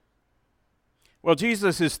Well,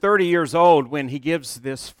 Jesus is 30 years old when he gives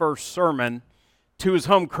this first sermon to his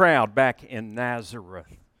home crowd back in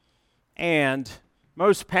Nazareth. And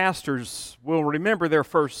most pastors will remember their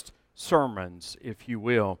first sermons, if you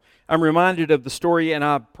will. I'm reminded of the story, and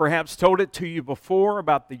I perhaps told it to you before,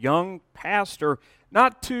 about the young pastor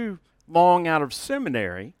not too long out of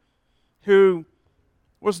seminary who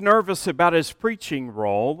was nervous about his preaching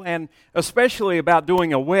role, and especially about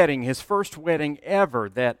doing a wedding, his first wedding ever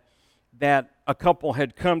that a couple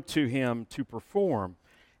had come to him to perform.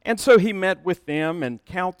 And so he met with them and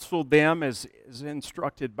counseled them as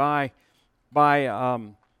instructed by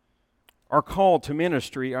our call to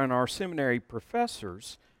ministry and our seminary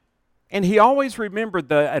professors. And he always remembered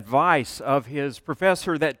the advice of his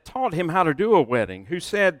professor that taught him how to do a wedding, who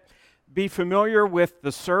said, be familiar with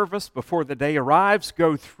the service before the day arrives,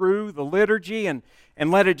 go through the liturgy and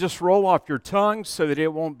let it just roll off your tongue so that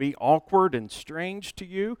it won't be awkward and strange to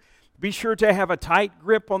you. Be sure to have a tight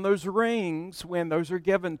grip on those rings when those are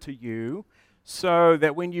given to you so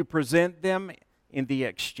that when you present them in the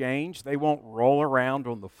exchange, they won't roll around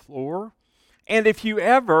on the floor. And if you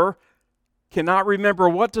ever cannot remember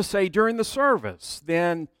what to say during the service,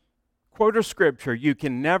 then quote a scripture. You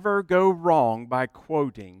can never go wrong by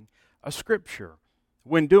quoting a scripture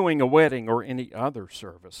when doing a wedding or any other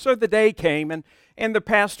service. So the day came, and the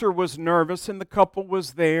pastor was nervous, and the couple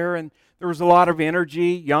was there, and there was a lot of energy,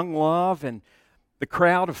 young love, and the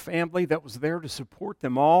crowd of family that was there to support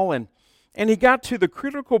them all. And he got to the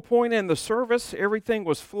critical point in the service. Everything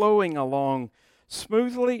was flowing along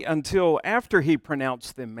smoothly until after he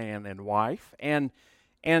pronounced them man and wife, and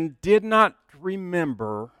did not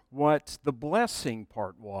remember what the blessing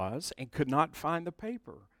part was and could not find the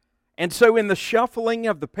paper. And so in the shuffling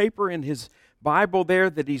of the paper in his Bible there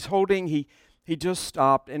that he's holding, he just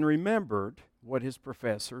stopped and remembered what his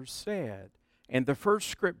professors said. And the first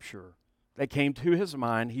scripture that came to his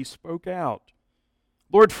mind, he spoke out.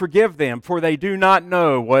 Lord, forgive them, for they do not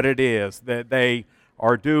know what it is that they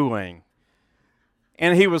are doing.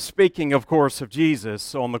 And he was speaking, of course, of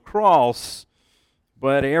Jesus on the cross,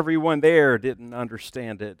 but everyone there didn't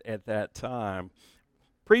understand it at that time.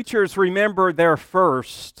 Preachers remember their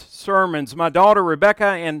first sermons. My daughter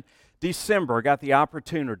Rebecca in December got the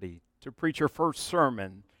opportunity to preach her first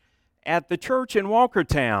sermon at the church in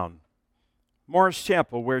Walkertown, Morris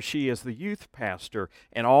Chapel, where she is the youth pastor.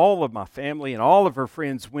 And all of my family and all of her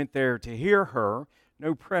friends went there to hear her.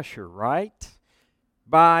 No pressure, right?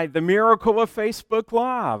 By the miracle of Facebook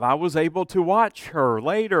Live, I was able to watch her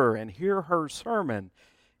later and hear her sermon,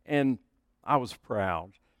 and I was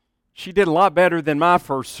proud. She did a lot better than my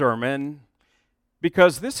first sermon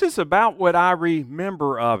because this is about what I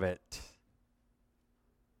remember of it.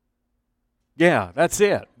 Yeah, that's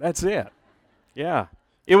it. Yeah.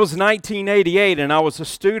 It was 1988, and I was a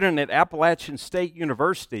student at Appalachian State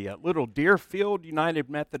University at Little Deerfield United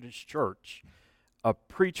Methodist Church. A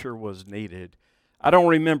preacher was needed. I don't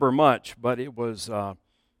remember much, but it was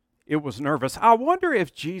nervous. I wonder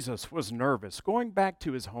if Jesus was nervous going back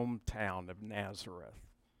to his hometown of Nazareth.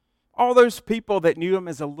 All those people that knew him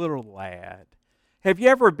as a little lad. Have you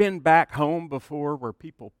ever been back home before where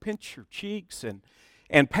people pinch your cheeks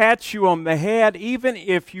and pat you on the head, even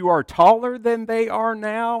if you are taller than they are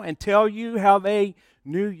now, and tell you how they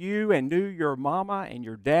knew you and knew your mama and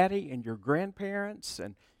your daddy and your grandparents,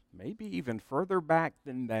 and maybe even further back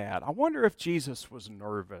than that? I wonder if Jesus was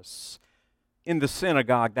nervous in the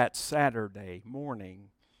synagogue that Saturday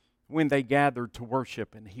morning when they gathered to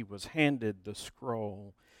worship and he was handed the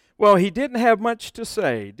scroll. Well, he didn't have much to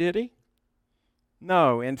say, did he?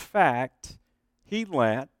 No, in fact, he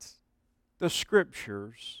let the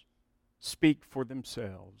scriptures speak for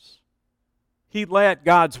themselves. He let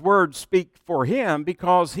God's word speak for him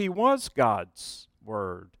because he was God's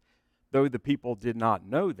word, though the people did not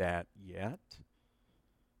know that yet.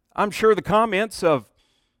 I'm sure the comments of,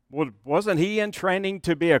 well, wasn't he in training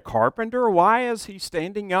to be a carpenter? Why is he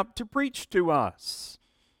standing up to preach to us?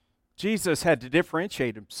 Jesus had to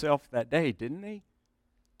differentiate himself that day, didn't he?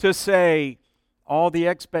 To say, all the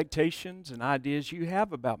expectations and ideas you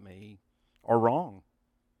have about me are wrong.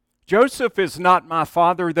 Joseph is not my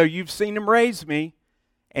father, though you've seen him raise me,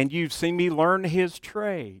 and you've seen me learn his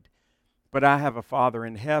trade. But I have a Father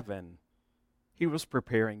in heaven. He was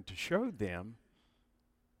preparing to show them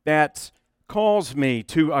that calls me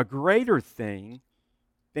to a greater thing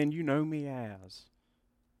than you know me as.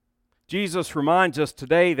 Jesus reminds us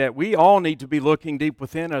today that we all need to be looking deep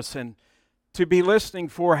within us and to be listening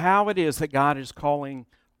for how it is that God is calling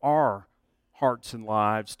our hearts and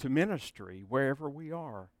lives to ministry wherever we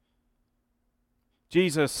are.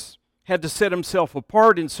 Jesus had to set himself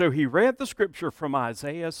apart, and so he read the scripture from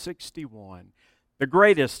Isaiah 61. the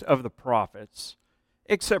greatest of the prophets,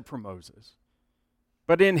 except for Moses.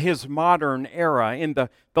 But in his modern era, in the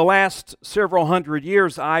last several hundred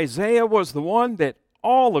years, Isaiah was the one that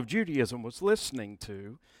all of Judaism was listening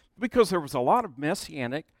to because there was a lot of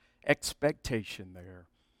messianic expectation there.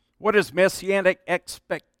 What is messianic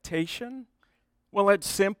expectation? Well, it's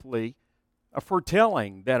simply a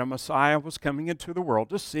foretelling that a Messiah was coming into the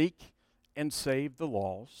world to seek and save the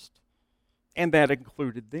lost, and that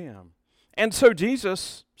included them. And so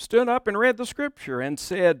Jesus stood up and read the Scripture and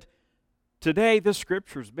said, "Today this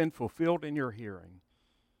Scripture has been fulfilled in your hearing."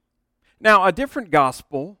 Now, a different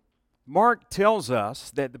gospel, Mark tells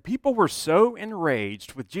us that the people were so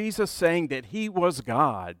enraged with Jesus saying that he was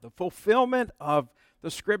God, the fulfillment of the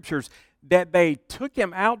Scriptures, that they took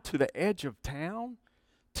him out to the edge of town,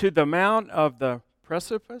 to the mount of the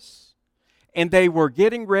precipice, and they were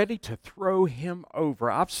getting ready to throw him over.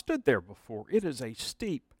 I've stood there before. It is a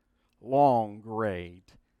steep, long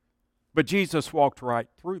grade. But Jesus walked right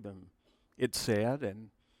through them, it said, and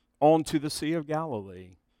on to the Sea of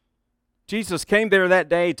Galilee. Jesus came there that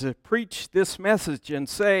day to preach this message and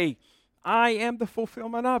say, "I am the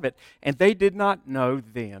fulfillment of it." And they did not know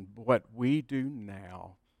then what we do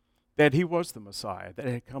now, that he was the Messiah that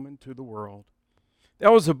had come into the world.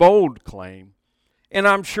 That was a bold claim, and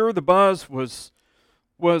I'm sure the buzz was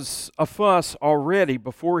a fuss already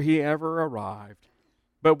before he ever arrived.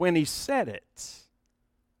 But when he said it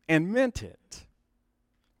and meant it,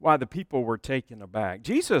 why, the people were taken aback.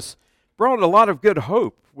 Jesus brought a lot of good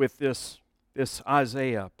hope with this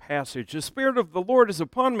Isaiah passage. "The Spirit of the Lord is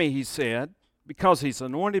upon me," he said, "because he's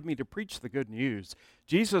anointed me to preach the good news."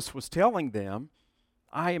 Jesus was telling them,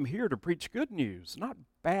 I am here to preach good news, not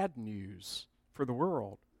bad news for the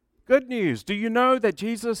world. Good news. Do you know that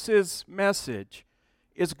Jesus' message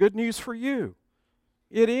is good news for you?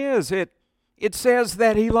 It is. It says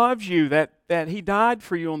that he loves you, that he died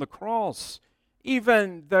for you on the cross,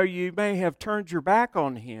 even though you may have turned your back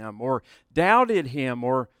on him or doubted him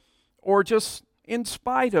or just in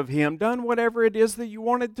spite of him, done whatever it is that you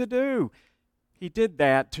wanted to do. He did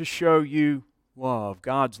that to show you love,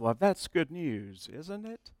 God's love. That's good news, isn't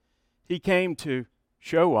it? He came to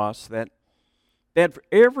show us that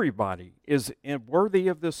everybody is worthy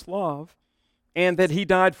of this love, and that he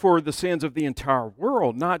died for the sins of the entire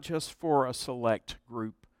world, not just for a select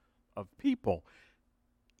group of people.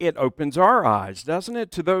 It opens our eyes, doesn't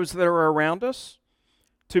it, to those that are around us,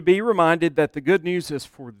 to be reminded that the good news is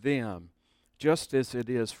for them, just as it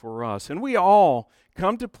is for us. And we all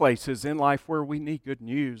come to places in life where we need good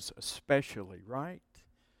news, especially, right?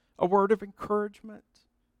 A word of encouragement,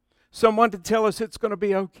 someone to tell us it's going to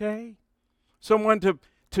be okay, someone to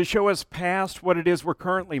show us past what it is we're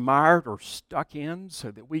currently mired or stuck in,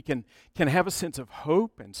 so that we can have a sense of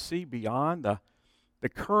hope and see beyond the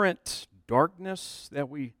current darkness that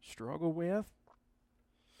we struggle with.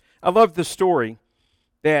 I love the story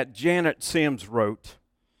that Janet Sims wrote.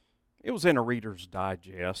 It was in a Reader's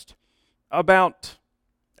Digest about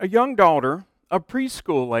a young daughter of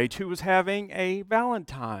preschool age who was having a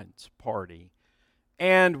Valentine's party.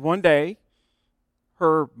 And one day,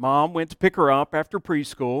 her mom went to pick her up after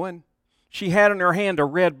preschool, and she had in her hand a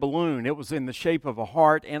red balloon. It was in the shape of a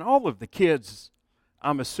heart, and all of the kids,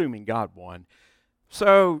 I'm assuming, got one.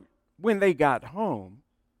 So when they got home,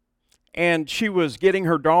 and she was getting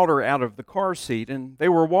her daughter out of the car seat, and they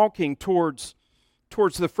were walking towards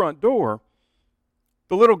the front door,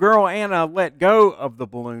 the little girl, Anna, let go of the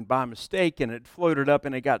balloon by mistake, and it floated up,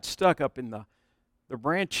 and it got stuck up in the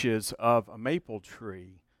branches of a maple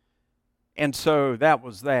tree. And so that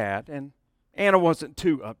was that, and Anna wasn't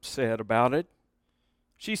too upset about it.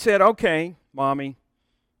 She said, "Okay, Mommy,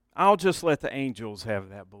 I'll just let the angels have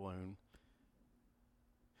that balloon."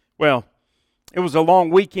 Well, it was a long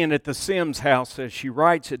weekend at the Sims house, as she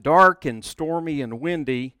writes, it dark and stormy and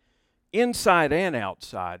windy, inside and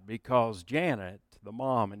outside, because Janet, the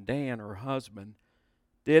mom, and Dan, her husband,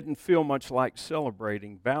 didn't feel much like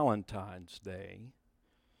celebrating Valentine's Day.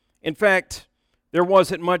 In fact, there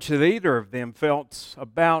wasn't much that either of them felt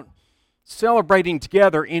about celebrating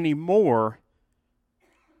together anymore,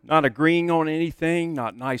 not agreeing on anything,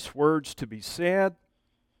 not nice words to be said,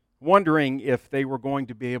 wondering if they were going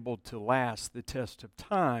to be able to last the test of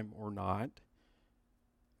time or not.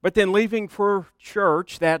 But then leaving for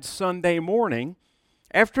church that Sunday morning,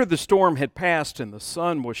 after the storm had passed and the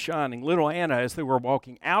sun was shining, little Anna, as they were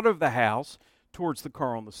walking out of the house towards the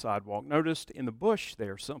car on the sidewalk, noticed in the bush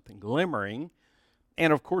there something glimmering.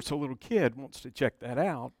 And of course, a little kid wants to check that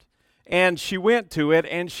out. And she went to it,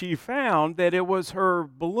 and she found that it was her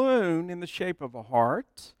balloon in the shape of a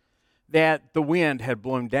heart that the wind had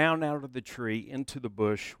blown down out of the tree into the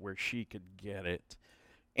bush where she could get it.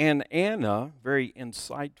 And Anna, very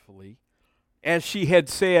insightfully, as she had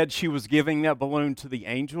said she was giving that balloon to the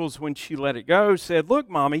angels when she let it go, said, "Look,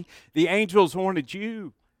 Mommy, the angels wanted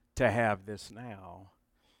you to have this now."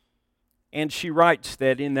 And she writes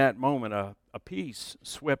that in that moment a peace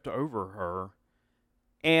swept over her.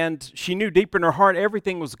 And she knew deep in her heart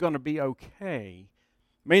everything was going to be okay.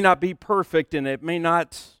 May not be perfect, and it may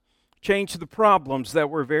not change the problems that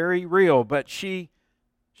were very real, but she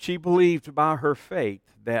believed by her faith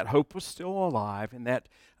that hope was still alive and that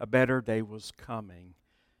a better day was coming.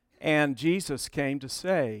 And Jesus came to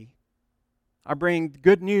say, I bring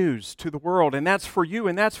good news to the world, and that's for you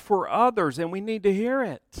and that's for others, and we need to hear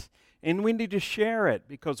it. And we need to share it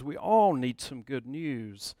because we all need some good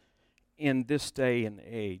news in this day and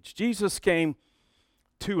age. Jesus came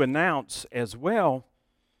to announce as well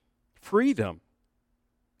freedom.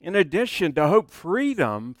 In addition to hope,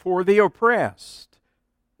 freedom for the oppressed.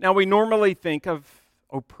 Now, we normally think of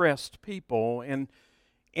oppressed people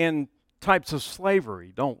in types of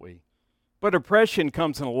slavery, don't we? But oppression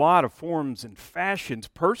comes in a lot of forms and fashions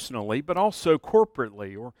personally, but also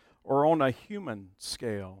corporately or on a human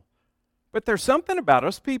scale. But there's something about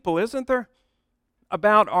us people, isn't there?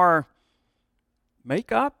 About our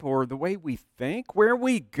makeup or the way we think, where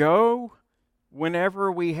we go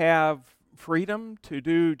whenever we have freedom to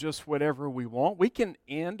do just whatever we want. We can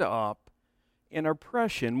end up in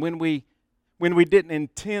oppression when we didn't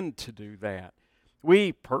intend to do that.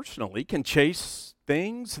 We personally can chase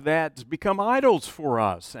things that become idols for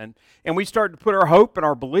us, and we start to put our hope and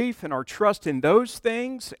our belief and our trust in those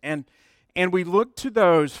things, and we look to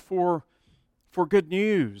those for good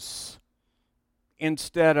news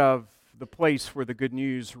instead of the place where the good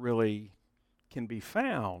news really can be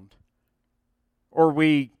found. Or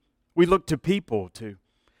we look to people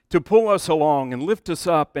to pull us along and lift us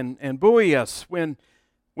up and buoy us when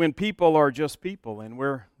people are just people and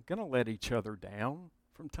we're going to let each other down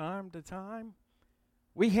from time to time.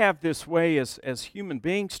 We have this way as human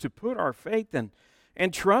beings to put our faith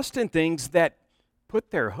and trust in things that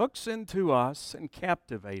put their hooks into us and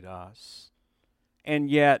captivate us.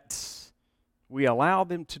 And yet, we allow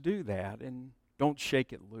them to do that and don't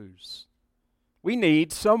shake it loose. We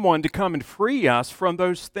need someone to come and free us from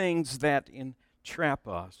those things that entrap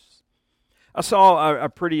us. I saw a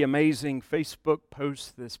pretty amazing Facebook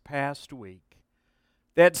post this past week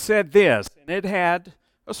that said this, and it had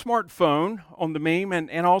a smartphone on the meme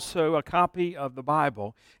and also a copy of the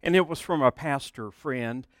Bible, and it was from a pastor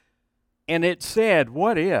friend, and it said,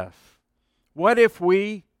 what if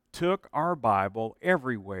we took our Bible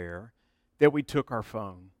everywhere that we took our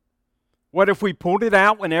phone? What if we pulled it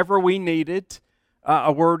out whenever we needed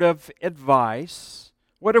a word of advice?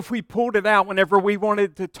 What if we pulled it out whenever we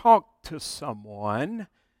wanted to talk to someone?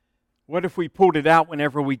 What if we pulled it out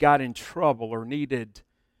whenever we got in trouble or needed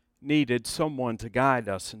someone to guide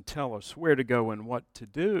us and tell us where to go and what to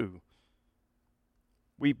do?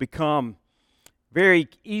 We become very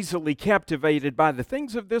easily captivated by the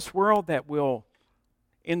things of this world that will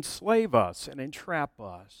enslave us and entrap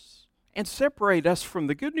us and separate us from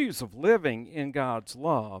the good news of living in God's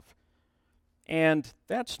love. And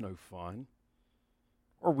that's no fun,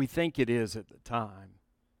 or we think it is at the time.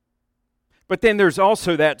 But then there's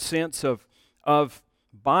also that sense of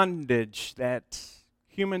bondage that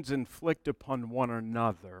humans inflict upon one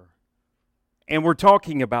another. And we're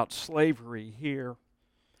talking about slavery here.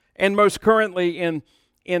 And most currently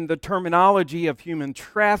in the terminology of human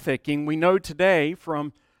trafficking, we know today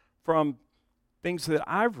from things that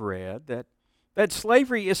I've read that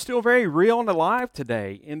slavery is still very real and alive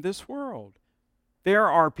today in this world. There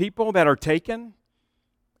are people that are taken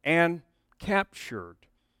and captured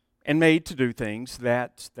and made to do things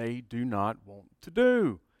that they do not want to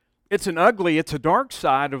do. It's a dark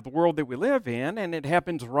side of the world that we live in, and it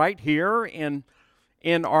happens right here in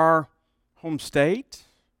our home state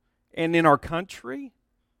and in our country.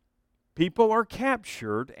 People are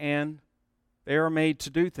captured and they are made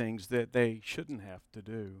to do things that they shouldn't have to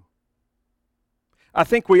do. I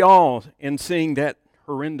think we all, in seeing that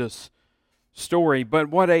horrendous story, but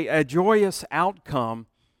what a joyous outcome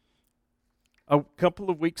a couple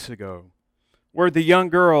of weeks ago, where the young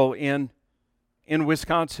girl in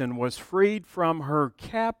Wisconsin was freed from her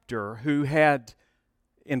captor who had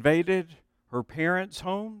invaded her parents'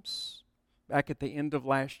 homes back at the end of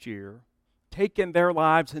last year, taken their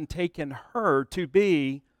lives and taken her to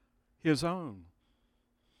be his own.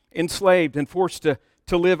 Enslaved and forced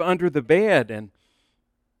to live under the bed and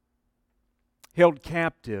held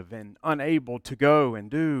captive and unable to go and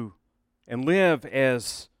do and live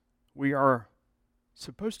as we are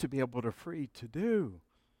supposed to be able to free to do?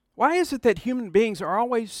 Why is it that human beings are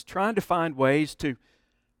always trying to find ways to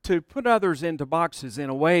put others into boxes in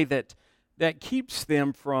a way that keeps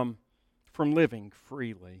them from living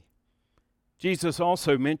freely? Jesus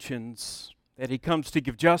also mentions that he comes to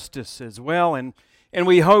give justice as well, and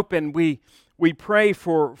we hope and we pray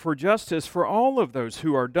for justice for all of those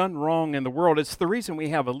who are done wrong in the world. It's the reason we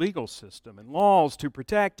have a legal system and laws to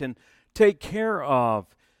protect and take care of.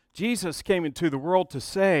 Jesus came into the world to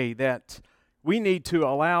say that we need to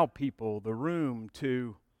allow people the room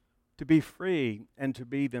to be free and to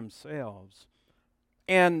be themselves.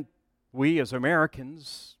 And we as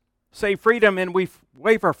Americans say freedom and we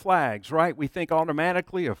wave our flags, right? We think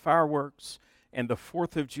automatically of fireworks and the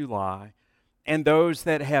 4th of July and those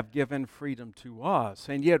that have given freedom to us.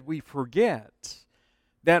 And yet we forget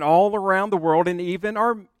that all around the world and even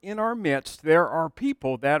in our midst, there are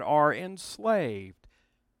people that are enslaved.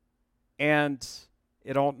 And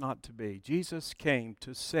it ought not to be. Jesus came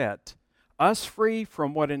to set us free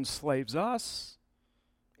from what enslaves us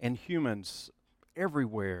and humans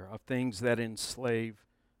everywhere of things that enslave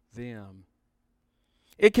them.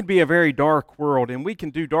 It can be a very dark world, and we can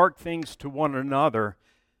do dark things to one another.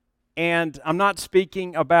 And I'm not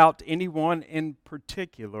speaking about anyone in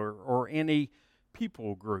particular or any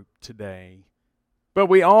people group today. But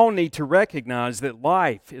we all need to recognize that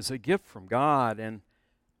life is a gift from God, and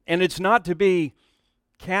it's not to be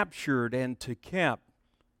captured and to kept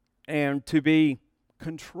and to be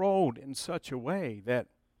controlled in such a way that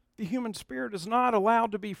the human spirit is not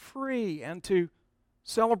allowed to be free and to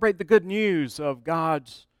celebrate the good news of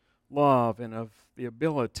God's love and of the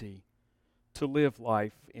ability to live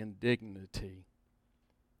life in dignity.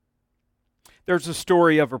 There's a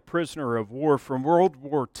story of a prisoner of war from World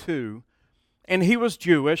War II, and he was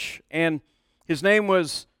Jewish, and his name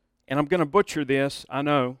was, and I'm going to butcher this, I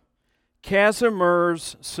know,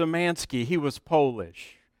 Kazimierz Szymanski. He was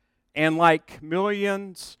Polish. And like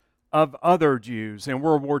millions of other Jews in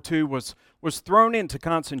World War II, was thrown into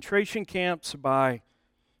concentration camps by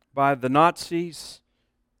the Nazis,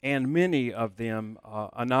 and many of them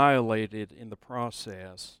annihilated in the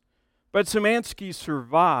process. But Szymanski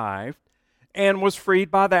survived and was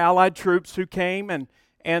freed by the Allied troops who came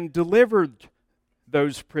and delivered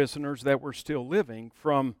those prisoners that were still living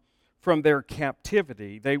from their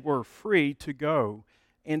captivity. They were free to go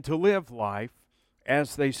and to live life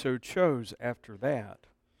as they so chose after that.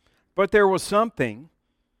 But there was something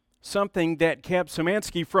that kept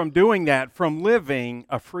Szymanski from doing that, from living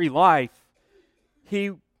a free life.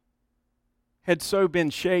 He had so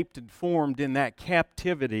been shaped and formed in that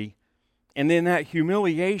captivity and in that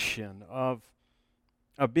humiliation of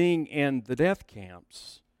being in the death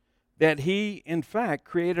camps that he, in fact,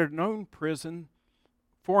 created an own prison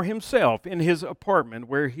for himself in his apartment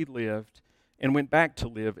where he lived and went back to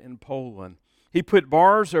live in Poland. He put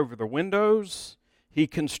bars over the windows. He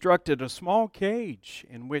constructed a small cage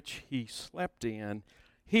in which he slept in.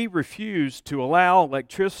 He refused to allow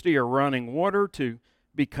electricity or running water to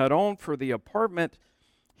be cut on for the apartment.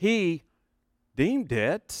 He deemed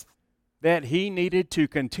it that he needed to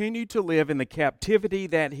continue to live in the captivity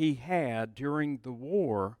that he had during the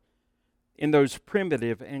war in those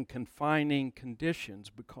primitive and confining conditions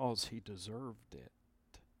because he deserved it.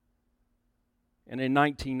 And in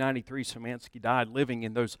 1993, Szymanski died living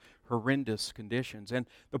in those horrendous conditions. And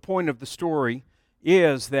the point of the story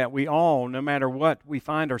is that we all, no matter what we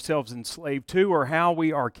find ourselves enslaved to or how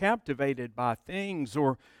we are captivated by things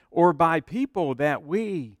or by people, that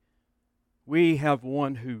we have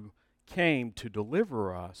one who came to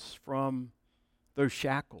deliver us from those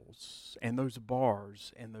shackles and those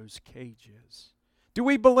bars and those cages. Do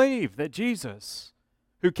we believe that Jesus,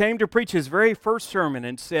 who came to preach his very first sermon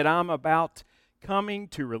and said, "I'm about coming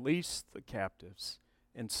to release the captives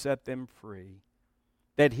and set them free,"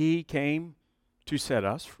 that he came to set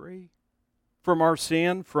us free from our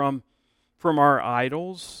sin, from our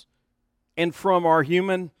idols, and from our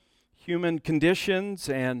human conditions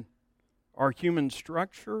and our human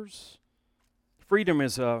structures? Freedom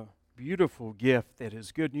is a beautiful gift that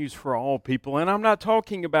is good news for all people. And I'm not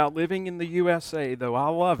talking about living in the USA, though I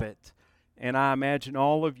love it. And I imagine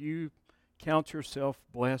all of you count yourself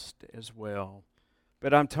blessed as well.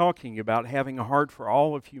 But I'm talking about having a heart for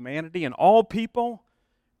all of humanity and all people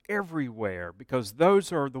everywhere, because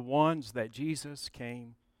those are the ones that Jesus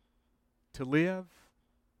came to live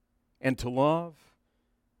and to love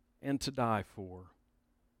and to die for.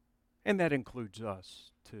 And that includes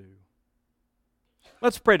us too.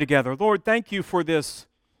 Let's pray together. Lord, thank you for this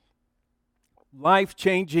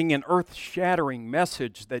life-changing and earth-shattering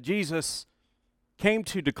message that Jesus came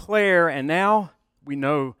to declare, and now we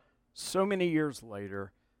know so many years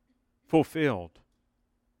later, fulfilled.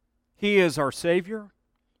 He is our Savior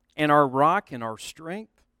and our rock and our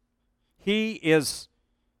strength. He is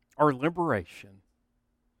our liberation.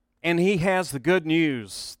 And He has the good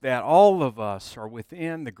news that all of us are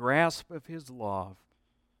within the grasp of His love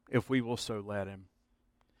if we will so let Him.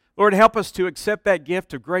 Lord, help us to accept that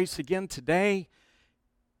gift of grace again today,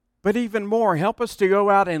 but even more, help us to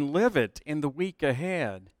go out and live it in the week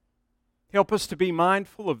ahead. Help us to be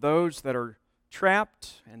mindful of those that are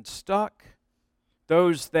trapped and stuck,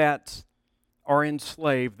 those that are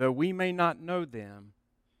enslaved, though we may not know them.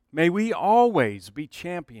 May we always be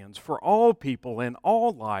champions for all people in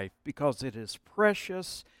all life, because it is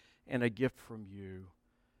precious and a gift from You.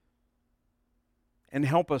 And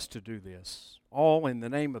help us to do this, all in the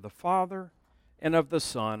name of the Father, and of the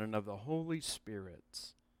Son, and of the Holy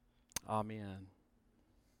Spirit. Amen.